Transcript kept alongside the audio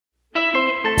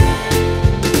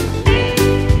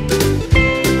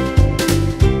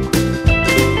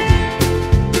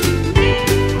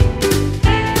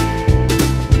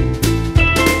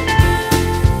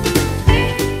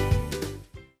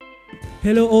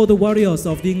Hello the warriors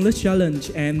of the English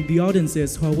Challenge and the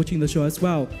audiences who are watching the show as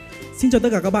well. Xin chào tất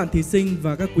cả các bạn thí sinh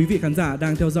và các quý vị khán giả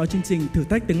đang theo dõi chương trình thử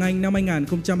thách tiếng Anh năm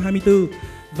 2024.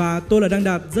 Và tôi là Đăng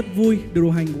Đạt, rất vui được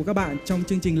đồng hành của các bạn trong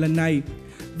chương trình lần này.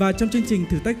 Và trong chương trình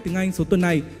thử thách tiếng Anh số tuần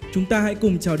này, chúng ta hãy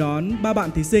cùng chào đón 3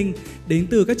 bạn thí sinh đến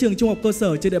từ các trường trung học cơ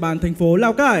sở trên địa bàn thành phố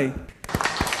Lào Cai.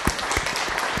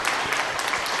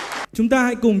 Chúng ta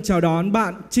hãy cùng chào đón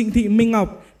bạn Trịnh Thị Minh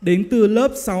Ngọc đến từ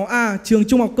lớp 6A trường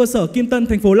trung học cơ sở Kim Tân,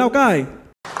 thành phố Lào Cai.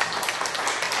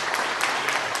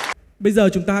 Bây giờ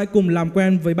chúng ta hãy cùng làm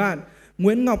quen với bạn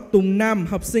Nguyễn Ngọc Tùng Nam,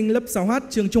 học sinh lớp 6H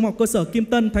trường trung học cơ sở Kim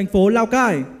Tân, thành phố Lào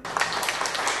Cai.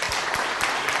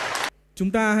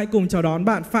 Chúng ta hãy cùng chào đón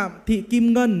bạn Phạm Thị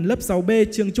Kim Ngân, lớp 6B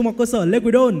trường trung học cơ sở Lê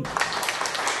Quý Đôn.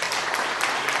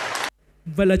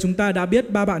 Vậy là chúng ta đã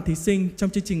biết 3 bạn thí sinh trong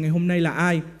chương trình ngày hôm nay là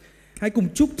ai. Hãy cùng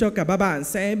chúc cho cả 3 bạn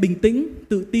sẽ bình tĩnh,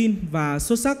 tự tin và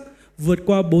xuất sắc vượt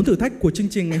qua 4 thử thách của chương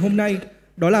trình ngày hôm nay.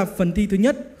 Đó là phần thi thứ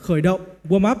nhất, khởi động,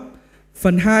 warm up.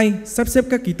 Phần 2, sắp xếp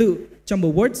các ký tự,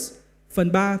 jumble words.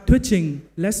 Phần 3, thuyết trình,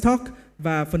 let's talk.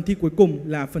 Và phần thi cuối cùng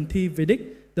là phần thi về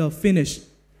đích, the finish.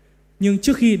 Nhưng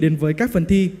trước khi đến với các phần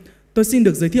thi, tôi xin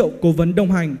được giới thiệu cố vấn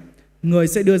đồng hành, người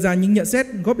sẽ đưa ra những nhận xét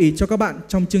góp ý cho các bạn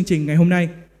trong chương trình ngày hôm nay.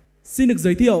 Xin được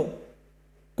giới thiệu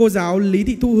cô giáo Lý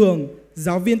Thị Thu Hường,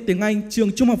 giáo viên tiếng Anh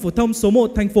trường Trung học phổ thông số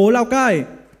 1 thành phố Lào Cai.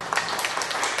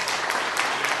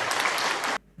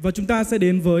 Và chúng ta sẽ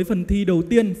đến với phần thi đầu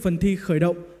tiên, phần thi khởi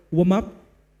động, warm up.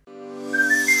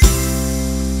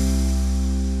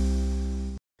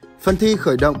 Phần thi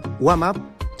khởi động, warm up.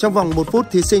 Trong vòng 1 phút,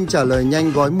 thí sinh trả lời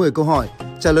nhanh gói 10 câu hỏi.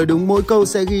 Trả lời đúng mỗi câu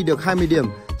sẽ ghi được 20 điểm.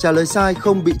 Trả lời sai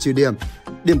không bị trừ điểm.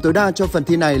 Điểm tối đa cho phần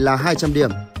thi này là 200 điểm.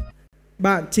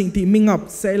 Bạn Trịnh Thị Minh Ngọc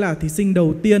sẽ là thí sinh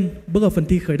đầu tiên bước vào phần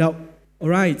thi khởi động.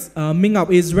 Alright, Minh Ngọc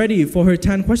is ready for her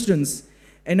 10 questions.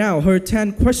 And now her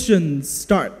 10 questions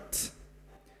start.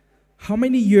 How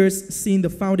many years since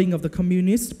the founding of the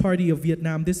Communist Party of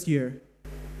Vietnam this year?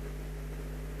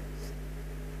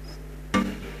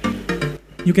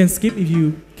 You can skip if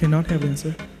you cannot have an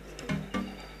answer.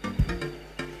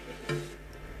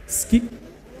 Skip.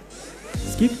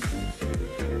 Skip.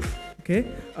 Okay.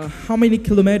 How many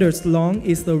kilometers long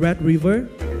is the Red River?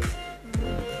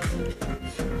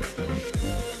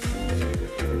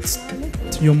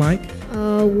 To your mic.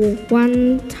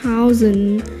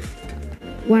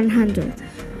 1,100.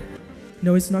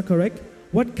 No, it's not correct.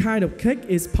 What kind of cake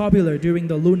is popular during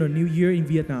the Lunar New Year in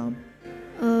Vietnam?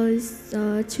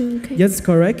 Trưng cake. Yes,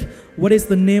 correct. What is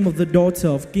the name of the daughter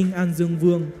of King An Dương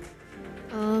Vương?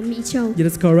 Mỹ Châu.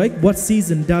 Yes, correct. What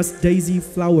season does daisy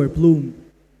flower bloom?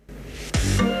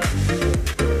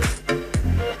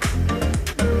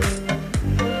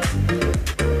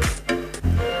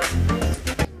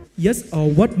 Yes,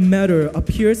 what matter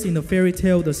appears in the fairy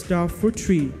tale The Star Fruit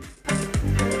Tree?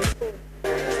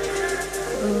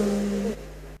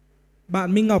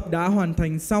 Bạn Minh Ngọc đã hoàn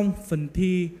thành xong phần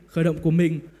thi khởi động của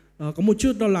mình. Có một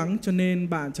chút lo lắng cho nên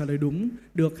bạn trả lời đúng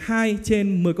được 2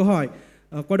 trên 10 câu hỏi.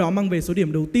 Qua đó mang về số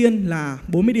điểm đầu tiên là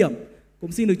 40 điểm.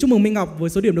 Cũng xin được chúc mừng Minh Ngọc với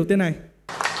số điểm đầu tiên này.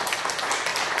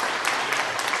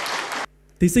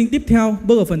 Thí sinh tiếp theo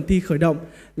bước vào phần thi khởi động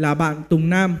là bạn Tùng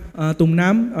Nam. Tùng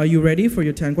Nam, are you ready for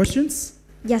your 10 questions?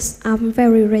 Yes, I'm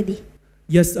very ready.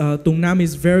 Yes, Tùng Nam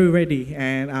is very ready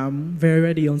and I'm very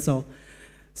ready also.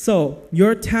 So,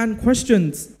 your 10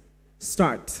 questions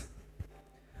start.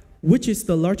 Which is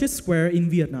the largest square in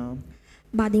Vietnam?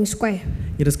 Ba Đình Square.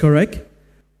 It is correct.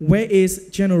 Where is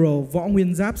General Võ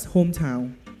Nguyên Giap's hometown?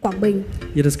 Quảng Bình.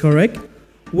 It is correct.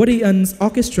 What is an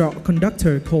orchestra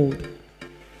conductor called?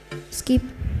 Skip.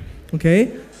 Okay.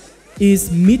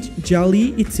 Is meat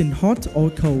jelly eaten hot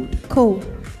or cold? Cold.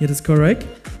 It is correct.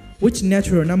 Which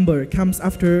natural number comes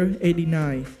after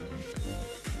 89?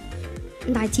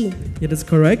 19. It is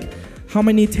correct. How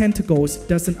many tentacles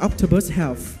does an octopus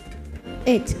have?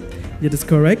 8. It is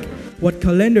correct. What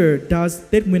calendar does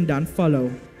Tết Nguyên đán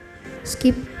follow?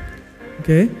 Skip.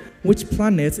 Okay. Which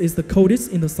planet is the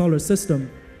coldest in the solar system?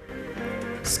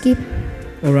 Skip.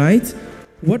 Alright.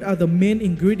 What are the main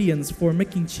ingredients for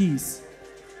making cheese?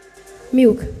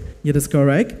 Milk. It is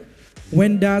correct.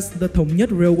 When does the Thống Nhất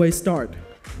Railway start?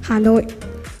 Hà Nội.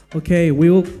 Okay,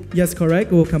 yes,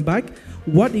 correct. We'll come back.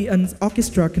 What is an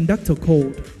orchestra conductor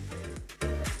called?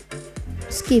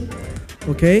 Skip.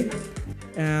 Okay.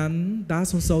 And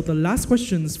that's also the last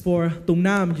questions for Tùng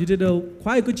Nam. You did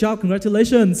quite a good job.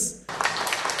 Congratulations.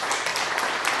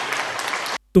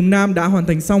 Tùng Nam đã hoàn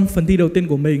thành xong phần thi đầu tiên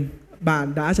của mình.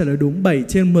 Bạn đã trả lời đúng 7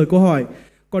 trên 10 câu hỏi.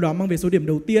 Qua đó mang về số điểm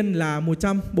đầu tiên là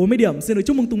 140 điểm. Xin được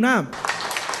chúc mừng Tùng Nam.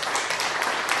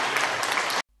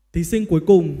 Thí sinh cuối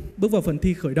cùng bước vào phần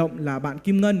thi khởi động là bạn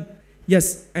Kim Ngân.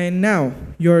 Yes, and now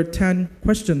your 10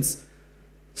 questions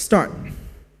start.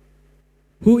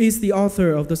 Who is the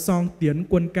author of the song Tiến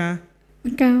Quân Ca?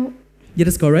 Quân Cao. Yeah,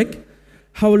 that's correct.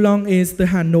 How long is the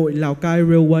Hanoi-Lào Cai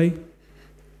railway?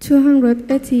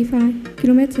 285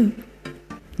 kilometers.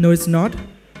 No, it's not.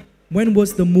 When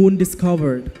was the moon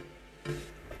discovered?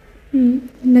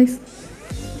 Next.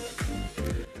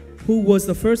 Who was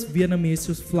the first Vietnamese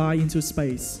to fly into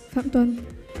space? Phạm Tuân.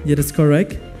 Yeah, that's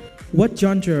correct. What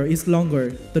genre is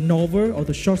longer, the novel or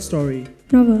the short story?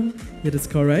 Novel. Yeah, that's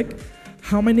correct.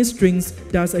 How many strings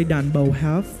does a đàn bầu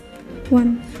have?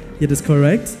 1. Yeah, that's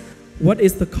correct. What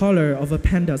is the color of a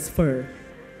panda's fur?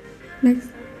 Next.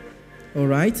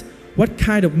 Alright. What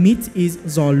kind of meat is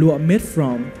giò lụa made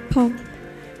from? Pork.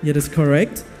 Yeah, that's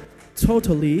correct.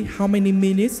 Totally, how many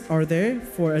minutes are there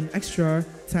for an extra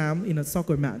time in a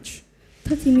soccer match?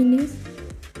 30 minutes.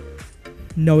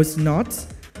 No, it's not.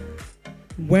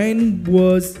 When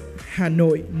was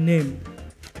Hanoi named?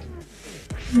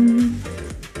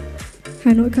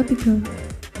 Hà Nội capital.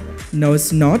 No,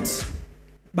 it's not.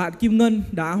 Bạn Kim Ngân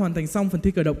đã hoàn thành xong phần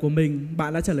thi khởi động của mình.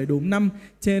 Bạn đã trả lời đúng 5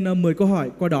 trên 10 câu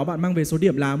hỏi. Qua đó bạn mang về số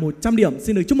điểm là 100 điểm.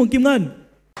 Xin được chúc mừng Kim Ngân.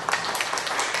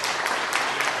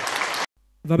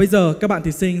 Và bây giờ các bạn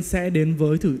thí sinh sẽ đến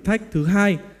với thử thách thứ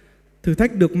 2. Thử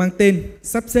thách được mang tên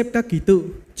sắp xếp các ký tự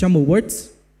jumble words.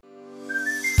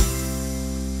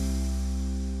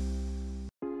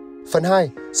 Phần 2.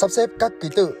 Sắp xếp các ký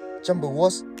tự jumble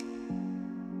words.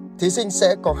 Thí sinh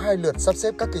sẽ có 2 lượt sắp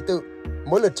xếp các ký tự.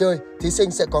 Mỗi lượt chơi, thí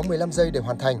sinh sẽ có 15 giây để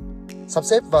hoàn thành. Sắp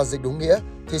xếp và dịch đúng nghĩa,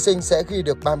 thí sinh sẽ ghi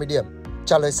được 30 điểm.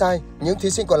 Trả lời sai, những thí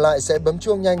sinh còn lại sẽ bấm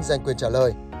chuông nhanh giành quyền trả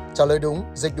lời. Trả lời đúng,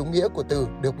 dịch đúng nghĩa của từ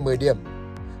được 10 điểm.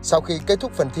 Sau khi kết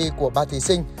thúc phần thi của 3 thí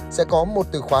sinh, sẽ có một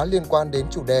từ khóa liên quan đến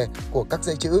chủ đề của các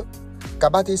dãy chữ. Cả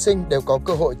 3 thí sinh đều có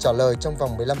cơ hội trả lời trong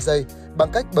vòng 15 giây bằng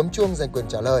cách bấm chuông giành quyền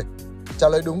trả lời. Trả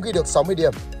lời đúng ghi được 60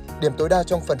 điểm. Điểm tối đa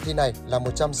trong phần thi này là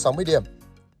 160 điểm.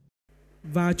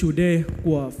 Và chủ đề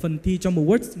của phần thi jumble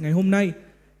words ngày hôm nay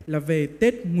là về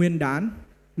Tết Nguyên đán,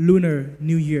 Lunar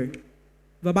New Year.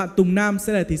 Và bạn Tùng Nam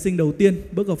sẽ là thí sinh đầu tiên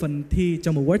bước vào phần thi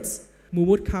jumble words. We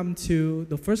would come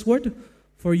to the first word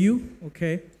for you,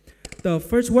 okay? The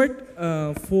first word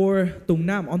for Tùng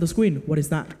Nam on the screen, what is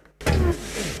that?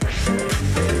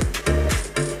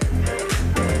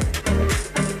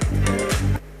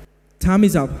 Time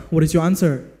is up. What is your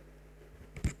answer?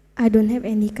 I don't have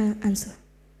any answer.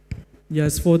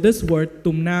 Yes, for this word,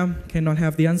 Tùng Nam cannot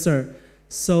have the answer.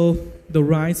 So the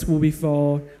rights will be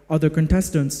for other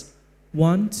contestants.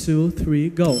 1, 2, 3,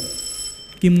 go.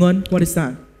 Kim Ngân, what is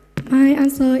that? My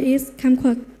answer is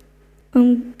kumquat.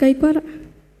 Cây quất ạ.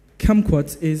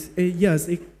 Kumquat is yes,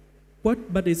 quất,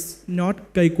 but it's not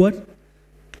cây quất.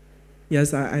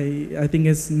 Yes, I think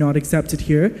it's not accepted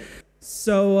here.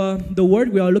 So the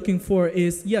word we are looking for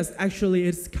is, yes, actually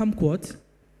it's kumquat,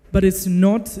 but it's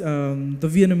not the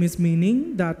Vietnamese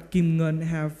meaning that Kim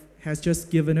Ngân has just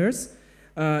given us.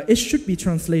 It should be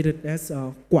translated as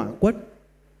quả quất.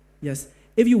 Yes,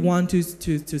 if you want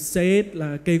to say it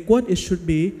like cây quất, it should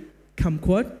be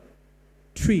kumquat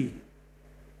tree.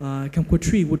 Kumquat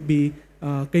tree would be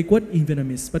cây quất in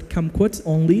Vietnamese, but kumquat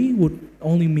would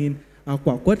only mean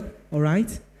quả quất. All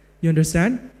right, you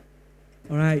understand?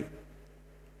 All right.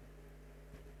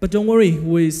 But don't worry,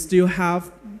 we still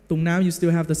have, Tùng Nam, you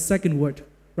still have the second word,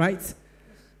 right?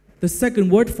 The second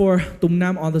word for Tùng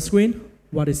Nam on the screen,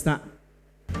 what is that?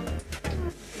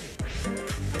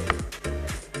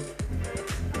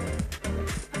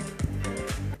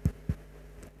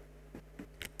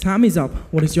 Time is up.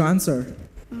 What is your answer?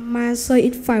 My answer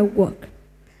is firework.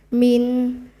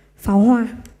 Mean pháo hoa.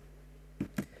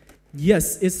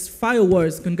 Yes, it's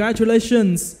fireworks.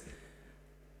 Congratulations.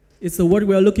 It's the word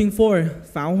we are looking for,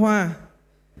 pháo hoa.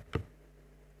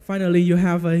 Finally, you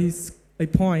have a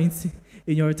point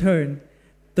in your turn.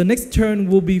 The next turn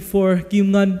will be for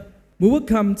Kim Ngân. We will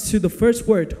come to the first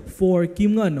word for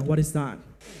Kim Ngân. What is that?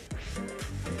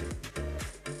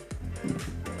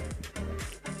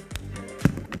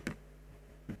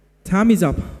 Time is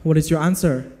up. What is your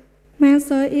answer? My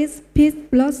answer is peach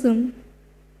blossom.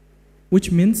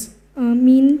 Which means?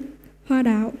 Mean hoa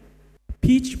đào.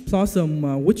 Peach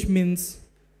blossom, which means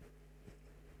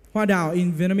hoa đào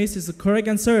in Vietnamese is the correct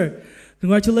answer.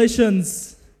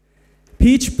 Congratulations.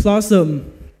 Peach blossom,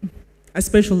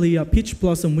 especially peach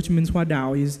blossom, which means hoa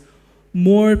đào, is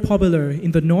more popular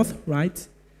in the north, right?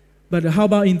 But how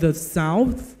about in the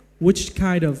south? Which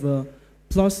kind of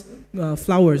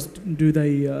flowers do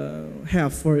they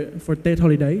have for Tết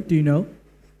holiday? Do you know?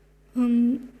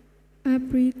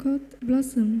 Apricot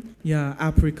blossom. Yeah,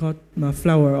 apricot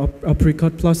flower or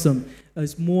apricot blossom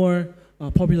is more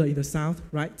popular in the south,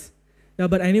 right? Yeah,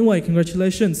 but anyway,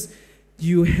 congratulations.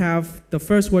 You have the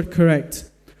first word correct.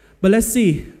 But let's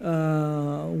see,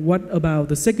 what about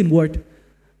the second word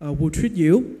will treat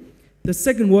you. The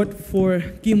second word for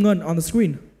Kim Ngân on the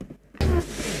screen.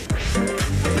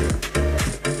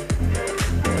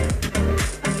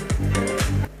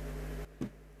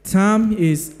 Time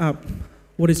is up.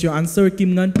 What is your answer,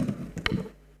 Kim Ngân?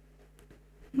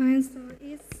 My answer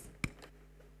is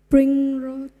spring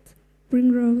road.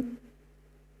 Spring road.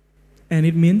 And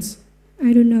it means?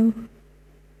 I don't know.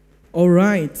 All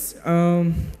right.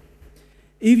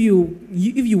 If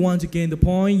you want to gain the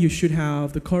point, you should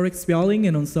have the correct spelling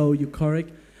and also your correct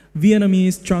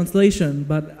Vietnamese translation.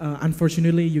 But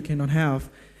unfortunately, you cannot have.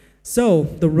 So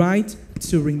the right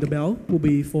to ring the bell will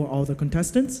be for all the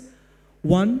contestants.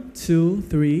 1, 2,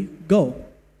 3, go.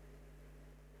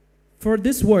 For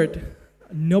this word,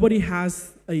 nobody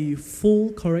has a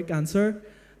full correct answer.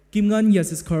 Kim Ngân,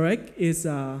 yes, is correct. It's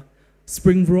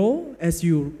spring roll, as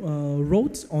you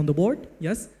wrote on the board,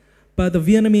 yes. But the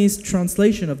Vietnamese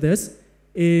translation of this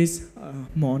is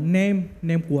món nem,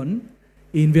 nem cuốn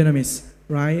in Vietnamese,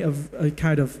 right? A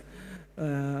kind of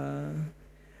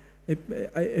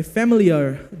a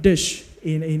familiar dish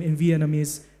in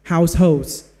Vietnamese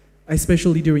households,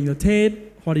 especially during the Tết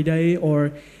holiday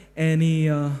or any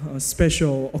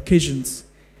special occasions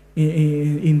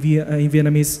in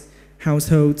Vietnamese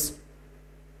households.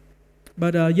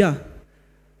 But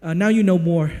now you know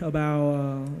more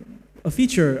about a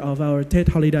feature of our Tết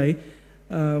holiday.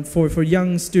 For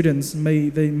young students,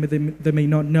 they may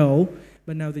not know,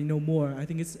 but now they know more. I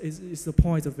think it's the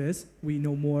point of this. We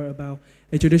know more about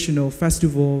a traditional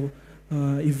festival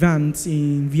event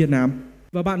in Vietnam.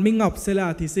 Và bạn Minh Ngọc sẽ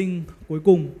là thí sinh cuối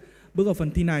cùng bước vào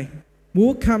phần thi này.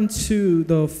 We'll come to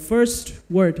the first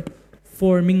word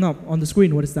for Minh Ngọc on the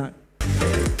screen. What is that?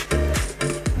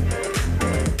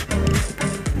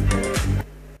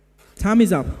 Time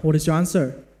is up. What is your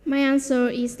answer? My answer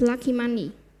is lucky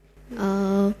money.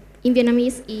 In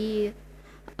Vietnamese is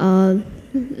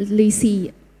lì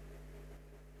xì.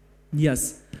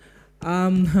 Yes.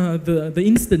 The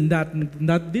instant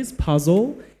that this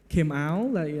puzzle came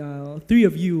out, like three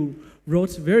of you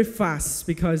wrote very fast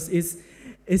because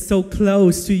it's so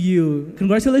close to you.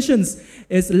 Congratulations!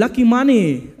 It's lucky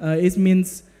money. It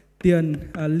means tiền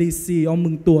lì xì or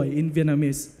mừng tuổi in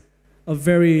Vietnamese. A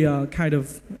very kind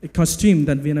of costume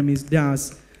that Vietnamese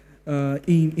does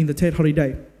in the Tết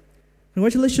holiday.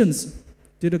 Congratulations!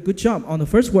 Did a good job on the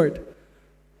first word.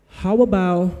 How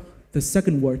about the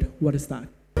second word? What is that?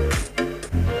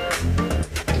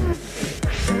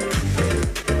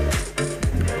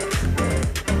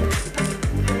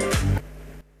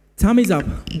 Time is up.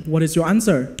 What is your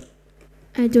answer?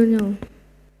 I don't know.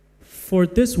 For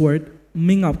this word,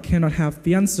 Minh Ngọc cannot have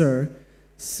the answer,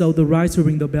 so the right to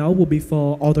ring the bell will be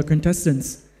for all the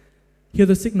contestants. Hear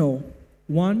the signal.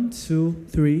 1, 2,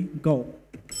 3, go.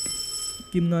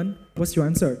 Kim Ngân, what's your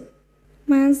answer?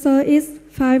 My answer is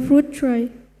 5 fruit tray.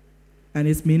 And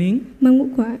its meaning? Mâm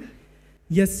ngũ quả.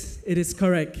 Yes, it is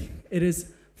correct. It is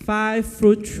 5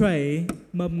 fruit tray,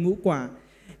 mâm ngũ quả,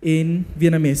 in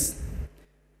Vietnamese.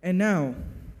 And now,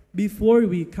 before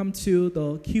we come to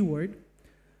the keyword,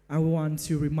 I want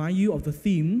to remind you of the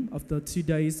theme of the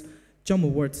today's Jump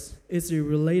Awards. It's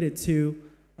related to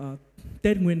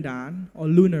Tết Nguyên đán or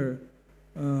Lunar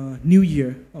New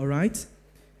Year, all right?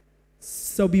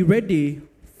 So be ready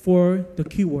for the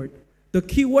keyword. The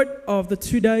keyword of the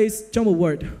today's Jump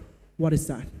Award, what is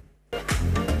that?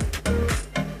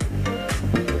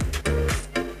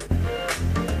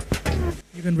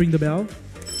 You can ring the bell.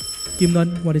 Kim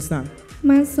Ngân, what is that?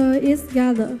 My answer is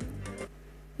gather.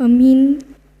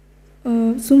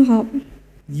 Sum họp.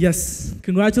 Yes,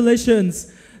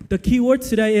 congratulations. The keyword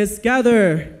today is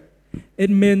gather. It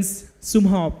means sum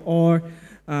họp or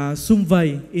sum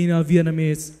vầy in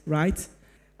Vietnamese, right?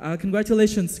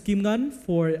 Congratulations, Kim Ngân,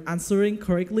 for answering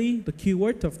correctly the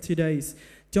keyword of today's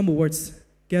Jump Awards,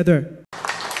 gather.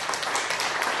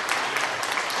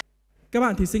 Các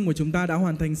bạn thí sinh của chúng ta đã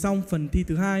hoàn thành xong phần thi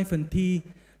thứ hai, phần thi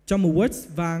Jump Awards,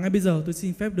 và ngay bây giờ tôi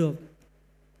xin phép được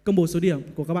công bố số điểm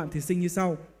của các bạn thí sinh như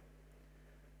sau.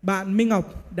 Bạn Minh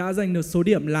Ngọc đã giành được số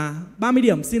điểm là 30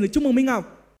 điểm. Xin được chúc mừng Minh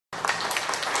Ngọc.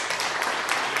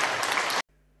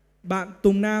 Bạn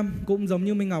Tùng Nam cũng giống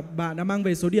như Minh Ngọc, bạn đã mang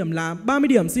về số điểm là 30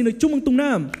 điểm. Xin được chúc mừng Tùng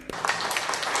Nam.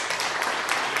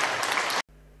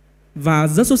 Và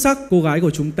rất xuất sắc, cô gái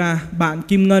của chúng ta, bạn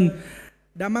Kim Ngân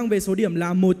đã mang về số điểm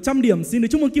là 100 điểm. Xin được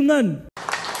chúc mừng Kim Ngân.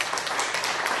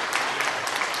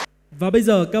 Và bây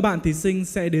giờ các bạn thí sinh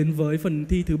sẽ đến với phần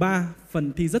thi thứ 3,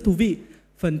 phần thi rất thú vị,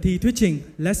 phần thi thuyết trình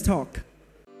Let's Talk.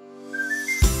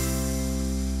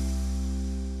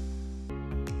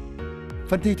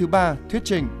 Phần thi thứ 3, thuyết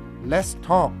trình, Let's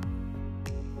Talk.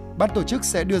 Ban tổ chức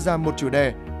sẽ đưa ra một chủ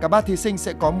đề, cả 3 thí sinh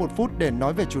sẽ có 1 phút để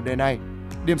nói về chủ đề này.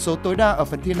 Điểm số tối đa ở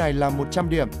phần thi này là 100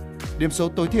 điểm, điểm số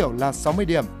tối thiểu là 60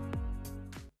 điểm.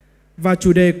 Và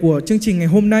chủ đề của chương trình ngày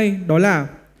hôm nay đó là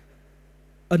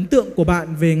ấn tượng của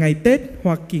bạn về ngày Tết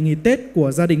hoặc kỳ nghỉ Tết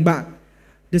của gia đình bạn.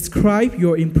 Describe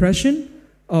your impression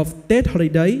of Tết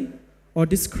holiday or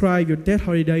describe your Tết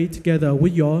holiday together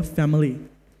with your family.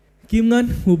 Kim Ngân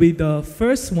will be the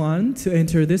first one to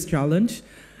enter this challenge.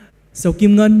 So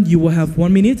Kim Ngân, you will have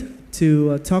 1 minute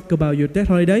to talk about your Tết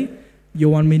holiday.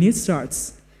 Your 1 minute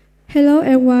starts. Hello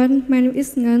everyone, my name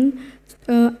is Ngân.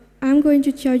 I'm going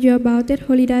to tell you about Tết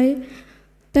holiday.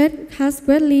 Tết has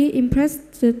greatly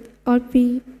impressed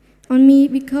on me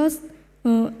because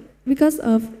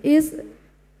of its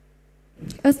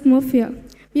atmosphere.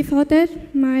 Before Tết,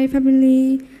 my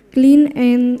family clean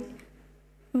and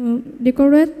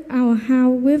decorate our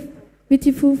house with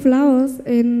beautiful flowers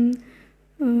and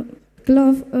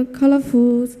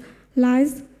colorful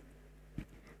lights.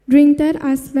 During Tết,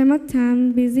 I spend my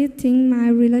time visiting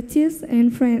my relatives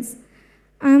and friends.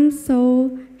 I'm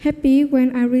so happy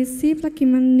when I receive lucky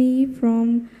money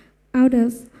from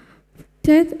others.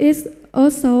 Tết is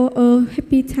also a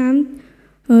happy time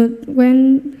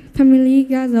when family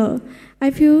gather.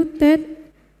 I feel Tết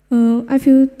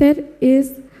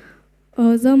is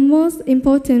the most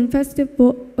important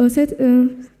festival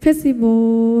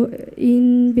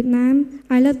in Vietnam.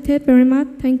 I love Tết very much.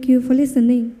 Thank you for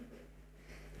listening.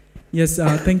 Yes,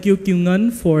 thank you Kim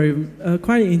Ngân for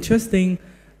quite interesting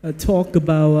talk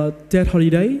about Tết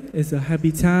holiday. It's a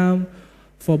happy time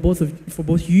for both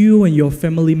you and your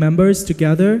family members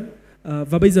together.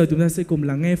 Và bây giờ chúng ta sẽ cùng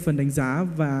lắng nghe phần đánh giá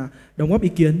và đóng góp ý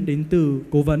kiến đến từ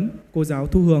cố vấn, cô giáo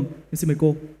Thu Hường. Xin mời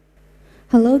cô.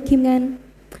 Hello Kim Ngân.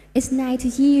 It's nice to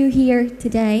see you here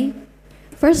today.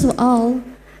 First of all,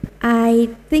 I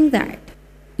think that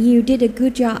you did a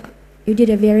good job. You did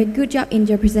a very good job in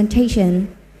your presentation.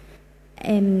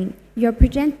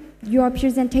 Your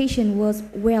presentation was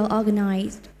well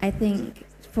organized, I think,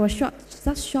 for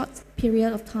such short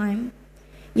period of time.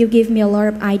 You give me a lot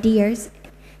of ideas.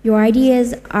 Your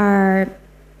ideas are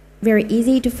very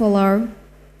easy to follow.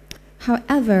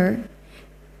 However,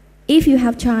 if you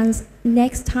have chance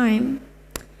next time,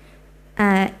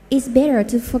 it's better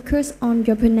to focus on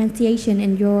your pronunciation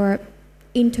and your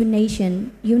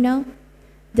intonation. You know,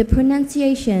 the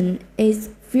pronunciation is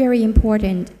very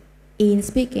important in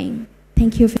speaking.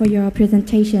 Thank you for your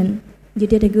presentation. You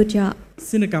did a good job.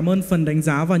 Xin được cảm ơn phần đánh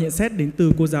giá và nhận xét đến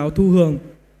từ cô giáo Thu Hường.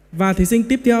 Và thí sinh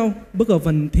tiếp theo bước ở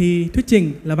phần thi thuyết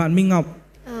trình là bạn Minh Ngọc.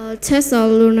 Tết or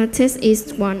Lunar Tết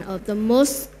is one of the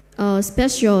most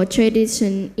special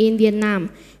tradition in Vietnam.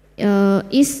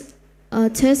 It's a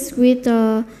Tết with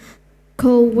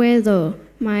cold weather.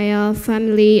 My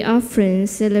family often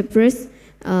celebrate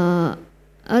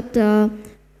at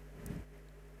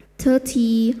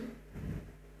 30.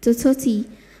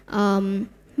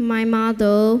 My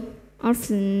mother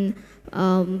often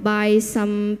buy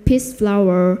some peace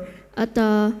flower at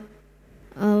the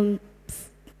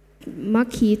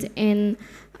market, and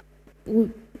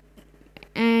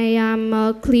I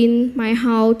am clean my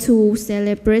house to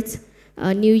celebrate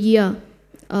New Year.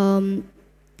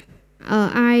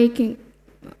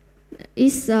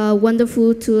 It's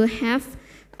wonderful to have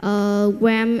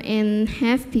warm and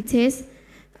happy taste.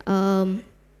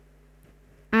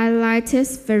 I like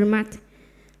this very much.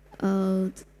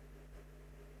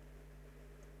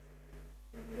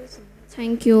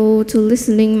 Thank you to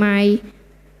listening my.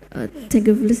 Thank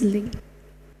you for listening.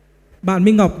 Bạn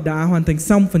Minh Ngọc đã hoàn thành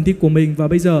xong phần thi của mình và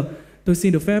bây giờ tôi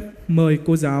xin được phép mời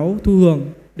cô giáo Thu Hường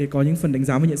để có những phần đánh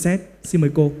giá và nhận xét. Xin mời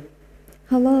cô.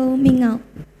 Hello, Minh Ngọc.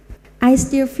 I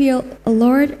still feel a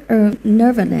lot of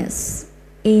nervousness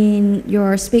in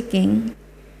your speaking.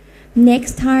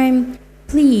 Next time,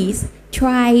 please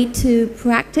try to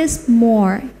practice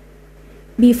more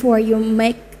before you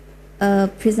make a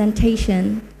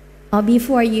presentation or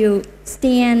before you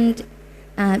stand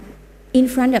in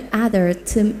front of others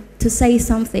to say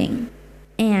something.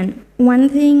 And one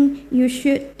thing you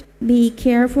should be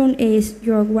careful is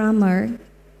your grammar.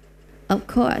 Of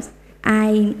course,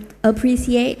 I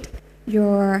appreciate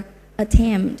your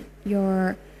attempt,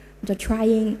 your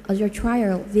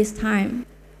trial this time.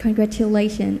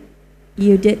 Congratulations,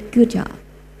 you did good job.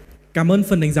 Cảm ơn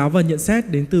phần đánh giá và nhận xét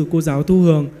đến từ cô giáo Thu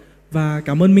Hường và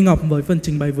cảm ơn Minh Ngọc với phần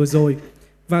trình bày vừa rồi.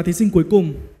 Và thí sinh cuối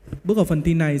cùng bước vào phần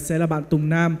thi này sẽ là bạn Tùng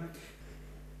Nam.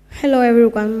 Hello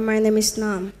everyone, my name is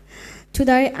Nam.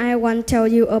 Today I want to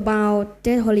tell you about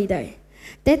Tết holiday.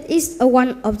 Tết is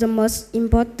one of the most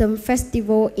important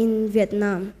festivals in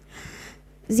Vietnam.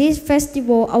 This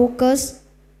festival occurs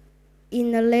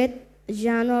in the late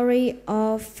January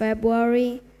or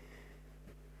February.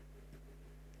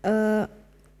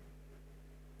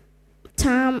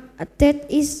 That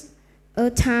is a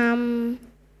time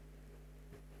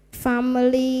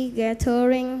family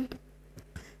gathering.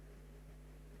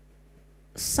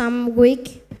 Some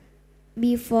week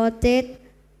before that,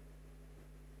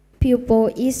 people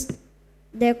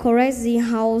decorate the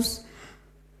house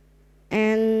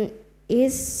and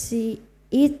eat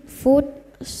food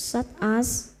such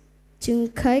as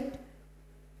cake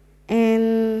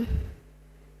and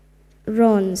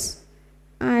rolls.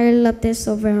 I love that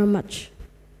so very much.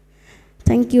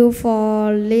 Thank you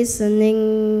for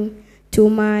listening to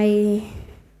my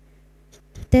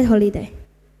Tết holiday.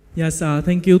 Yes,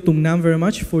 thank you Tùng Nam very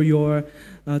much for your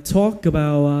talk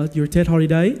about your TED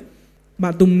holiday.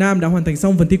 Bạn Tùng Nam đã hoàn thành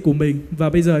xong phần thi của mình và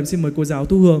bây giờ em xin mời cô giáo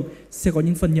Thu Hường sẽ có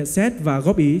những phần nhận xét và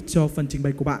góp ý cho phần trình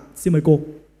bày của bạn. Xin mời cô.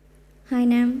 Hi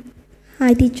Nam.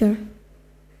 Hi teacher.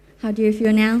 How do you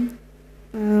feel now?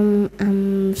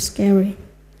 I'm scary.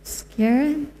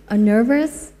 Scared or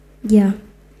nervous? Yeah.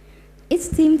 It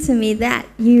seems to me that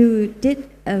you did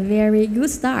a very good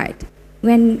start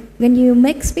when you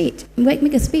make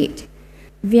a speech.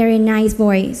 Very nice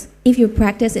voice. If you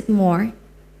practice it more,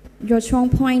 your strong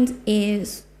point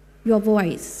is your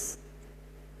voice.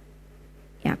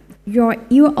 Yeah.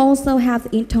 You also have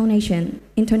intonation.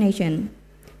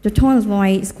 The tone of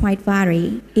voice is quite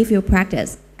vary if you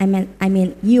practice. I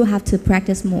mean you have to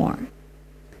practice more.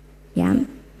 Yeah.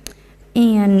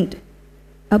 And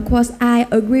of course I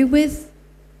agree with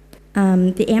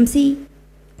the MC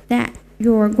that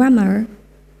your grammar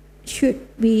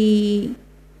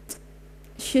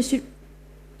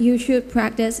you should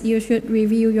practice, you should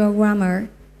review your grammar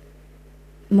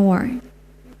more.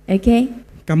 Okay?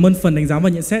 Cảm ơn phần đánh giá và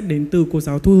nhận xét đến từ cô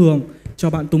giáo Thu Hường cho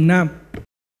bạn Tùng Nam.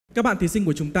 Các bạn thí sinh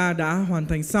của chúng ta đã hoàn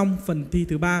thành xong phần thi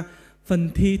thứ 3, phần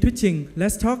thi thuyết trình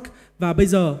Let's Talk và bây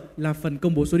giờ là phần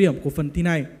công bố số điểm của phần thi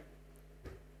này.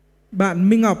 Bạn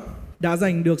Minh Ngọc đã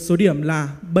giành được số điểm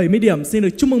là 70 điểm. Xin được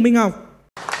chúc mừng Minh Ngọc.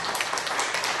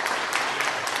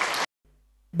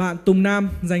 Bạn Tùng Nam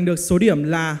giành được số điểm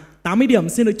là 80 điểm.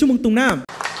 Xin được chúc mừng Tùng Nam.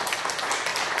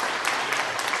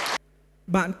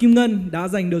 Bạn Kim Ngân đã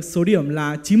giành được số điểm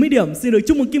là 90 điểm. Xin được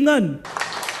chúc mừng Kim Ngân.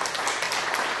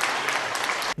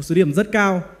 Một số điểm rất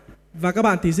cao. Và các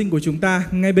bạn thí sinh của chúng ta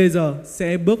ngay bây giờ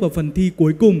sẽ bước vào phần thi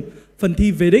cuối cùng, phần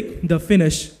thi về đích, the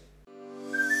finish.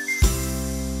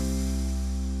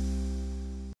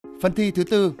 Phần thi thứ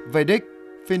tư, về đích,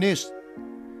 finish.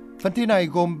 Phần thi này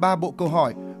gồm 3 bộ câu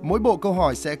hỏi, mỗi bộ câu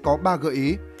hỏi sẽ có 3 gợi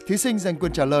ý. Thí sinh giành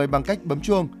quyền trả lời bằng cách bấm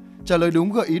chuông. Trả lời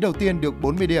đúng gợi ý đầu tiên được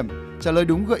 40 điểm, trả lời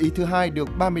đúng gợi ý thứ hai được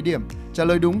 30 điểm, trả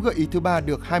lời đúng gợi ý thứ ba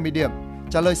được 20 điểm.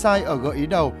 Trả lời sai ở gợi ý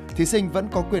đầu, thí sinh vẫn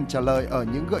có quyền trả lời ở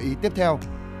những gợi ý tiếp theo.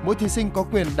 Mỗi thí sinh có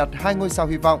quyền đặt 2 ngôi sao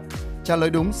hy vọng. Trả lời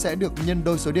đúng sẽ được nhân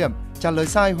đôi số điểm, trả lời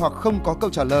sai hoặc không có câu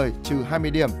trả lời trừ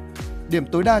 20 điểm. Điểm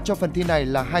tối đa cho phần thi này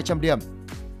là 200 điểm.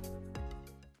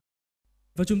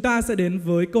 Và chúng ta sẽ đến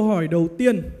với câu hỏi đầu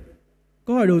tiên.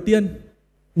 Câu hỏi đầu tiên,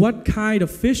 what kind of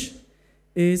fish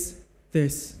is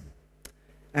this?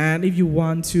 And if you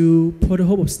want to put a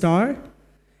hope of star,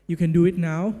 you can do it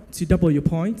now to double your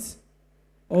points.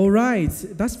 All right,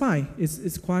 that's fine.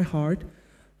 It's quite hard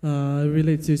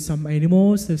related to some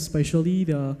animals, especially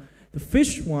the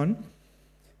fish one.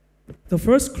 The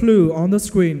first clue on the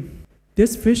screen.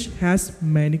 This fish has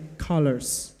many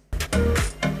colors.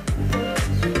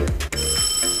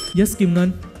 Yes, Kim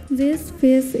Ngân. This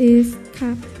fish is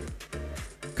carp.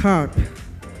 Carp.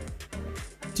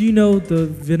 Do you know the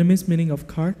Vietnamese meaning of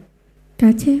carp?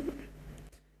 Cá chép.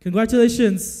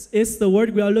 Congratulations, it's the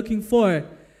word we are looking for.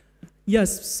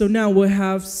 Yes, so now we'll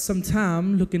have some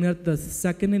time looking at the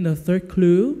second and the third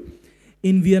clue.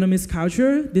 In Vietnamese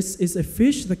culture, this is a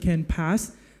fish that can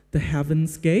pass the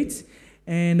heaven's gate.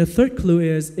 And the third clue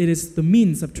is it is the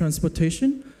means of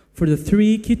transportation for the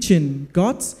 3 kitchen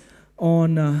gods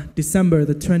on December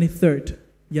the 23rd.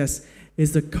 Yes,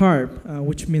 it's the carp,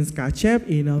 which means cá chép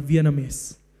in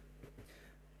Vietnamese.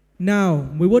 Now,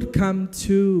 we would come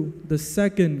to the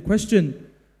second question.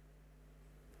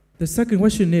 The second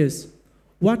question is,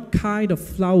 what kind of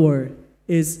flower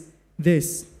is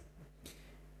this?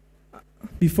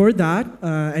 Before that,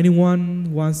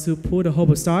 anyone wants to put a hope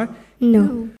of star?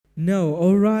 No. No,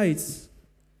 all right.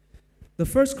 The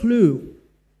first clue,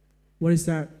 what is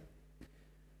that?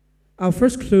 Our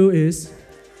first clue is,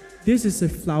 this is a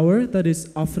flower that is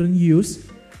often used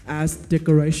as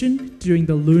decoration during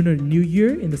the Lunar New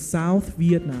Year in the South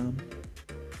Vietnam.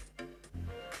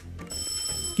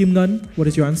 Kim Ngân, what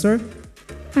is your answer?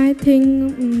 I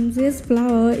think this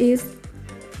flower is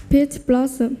peach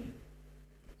blossom.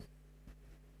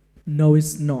 No,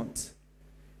 it's not.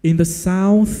 In the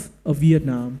south of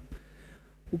Vietnam.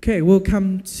 Okay, we'll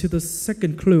come to the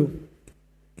second clue.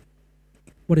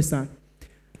 What is that?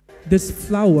 This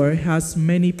flower has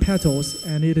many petals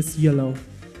and it is yellow.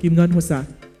 Kim Ngân, what's that?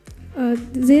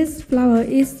 This flower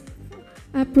is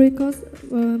apricot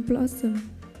blossom.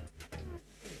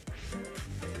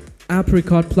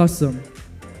 Apricot blossom.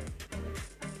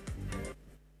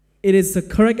 It is the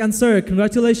correct answer.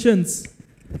 Congratulations.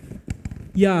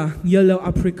 Yeah, yellow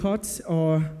apricot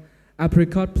or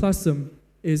apricot blossom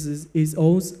is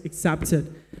also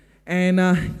accepted. And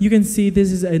you can see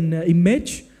this is an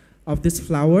image of this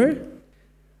flower.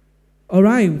 All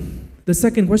right, the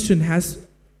second question has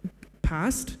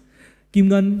passed. Kim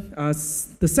Ngân,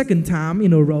 the second time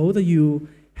in a row that you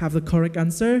have the correct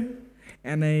answer.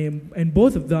 And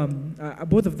both of them,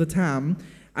 both of the time,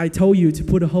 I told you to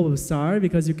put a hope of star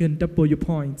because you can double your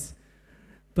points.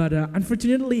 But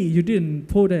unfortunately, you didn't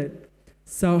put it.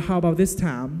 So how about this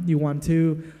time? You want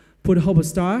to put a hope of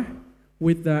star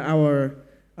with our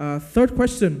third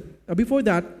question. Before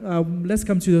that, let's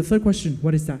come to the third question.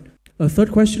 What is that? A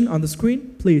third question on the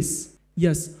screen, please.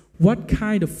 Yes, what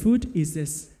kind of food is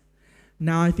this?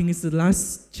 Now I think it's the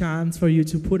last chance for you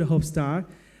to put a hope star.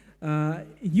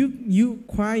 You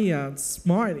quite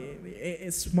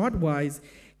smart-wise.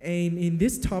 And in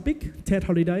this topic, TED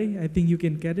Holiday, I think you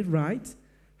can get it right.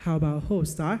 How about hope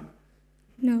star?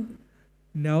 No.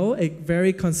 No, a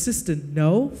very consistent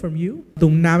no from you.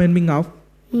 Tùng Nam and Minh Ngọc?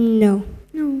 No.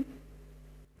 No.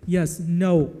 Yes,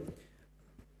 no.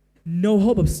 No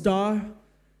hope of star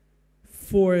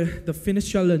for the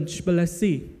finish challenge, but let's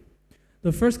see.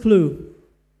 The first clue,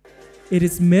 it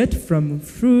is made from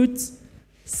fruits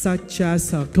such as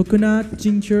coconut,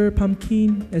 ginger,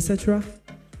 pumpkin, etc.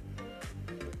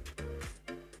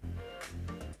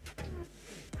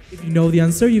 If you know the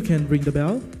answer, you can ring the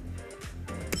bell.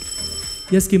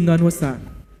 Yes, Kim Ngân, what's that?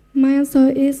 My answer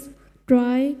is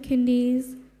dry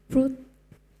candies, fruit.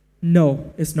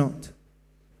 No, it's not.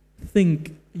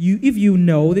 Think if you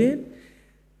know it,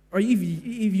 or if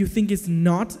you think it's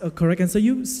not a correct answer,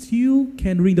 you still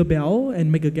can ring the bell and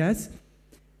make a guess.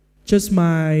 Just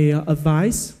my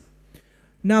advice.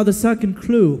 Now the second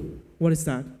clue, what is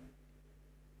that?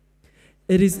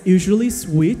 It is usually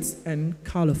sweet and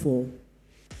colorful.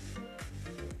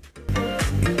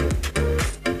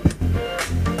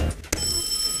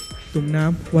 Tùng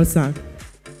Nam, what's that?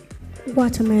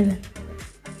 Watermelon.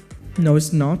 No,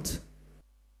 it's not.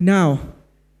 Now,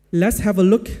 let's have a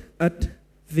look at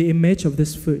the image of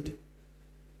this food.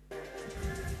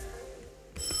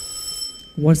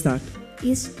 What's that?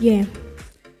 It's jam.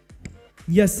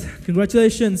 Yes,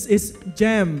 congratulations, it's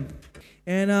jam.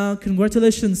 And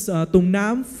congratulations, Tùng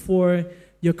Nam, for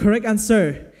your correct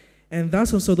answer. And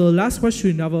that's also the last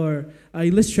question of our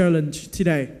English challenge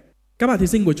today. Các bạn thí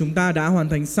sinh của chúng ta đã hoàn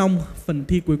thành xong phần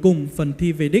thi cuối cùng, phần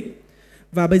thi về đích.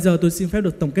 Và bây giờ tôi xin phép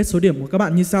được tổng kết số điểm của các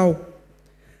bạn như sau.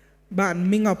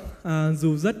 Bạn Minh Ngọc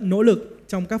dù rất nỗ lực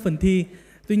trong các phần thi,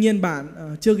 tuy nhiên bạn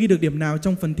chưa ghi được điểm nào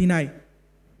trong phần thi này.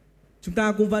 Chúng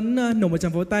ta cũng vẫn nổ một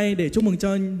tràng pháo tay để chúc mừng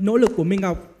cho nỗ lực của Minh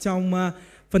Ngọc trong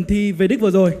phần thi về đích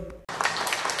vừa rồi.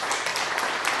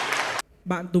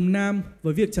 Bạn Tùng Nam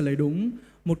với việc trả lời đúng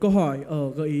một câu hỏi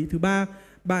ở gợi ý thứ 3,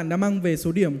 bạn đã mang về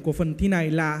số điểm của phần thi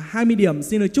này là 20 điểm.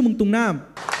 Xin được chúc mừng Tùng Nam.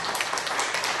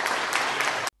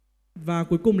 Và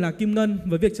cuối cùng là Kim Ngân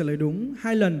với việc trả lời đúng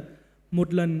 2 lần.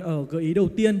 Một lần ở gợi ý đầu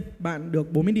tiên bạn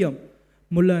được 40 điểm.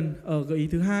 Một lần ở gợi ý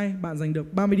thứ 2 bạn giành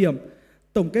được 30 điểm.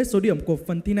 Tổng kết số điểm của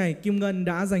phần thi này, Kim Ngân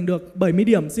đã giành được 70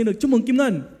 điểm. Xin được chúc mừng Kim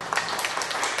Ngân.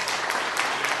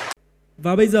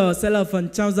 Và bây giờ sẽ là phần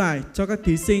trao giải cho các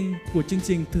thí sinh của chương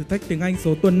trình thử thách tiếng Anh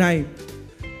số tuần này.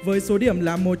 Với số điểm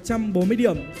là 140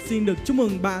 điểm, xin được chúc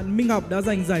mừng bạn Minh Ngọc đã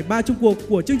giành giải ba chung cuộc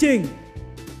của chương trình.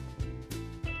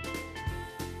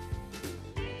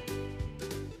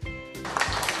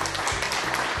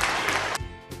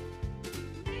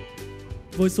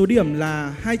 Với số điểm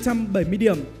là 270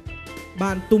 điểm,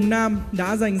 bạn Tùng Nam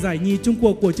đã giành giải nhì chung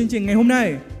cuộc của chương trình ngày hôm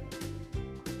nay.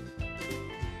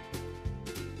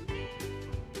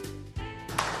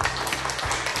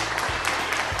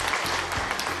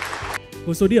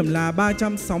 Với số điểm là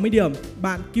 360 điểm,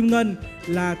 bạn Kim Ngân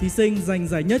là thí sinh giành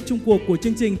giải nhất chung cuộc của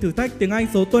chương trình thử thách tiếng Anh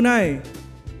số tuần này.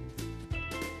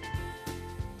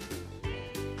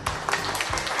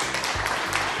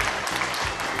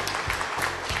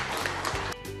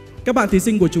 Các bạn thí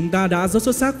sinh của chúng ta đã rất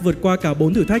xuất sắc vượt qua cả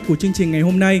 4 thử thách của chương trình ngày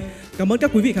hôm nay. Cảm ơn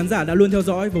các quý vị khán giả đã luôn theo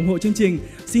dõi và ủng hộ chương trình.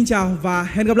 Xin chào và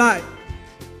hẹn gặp lại!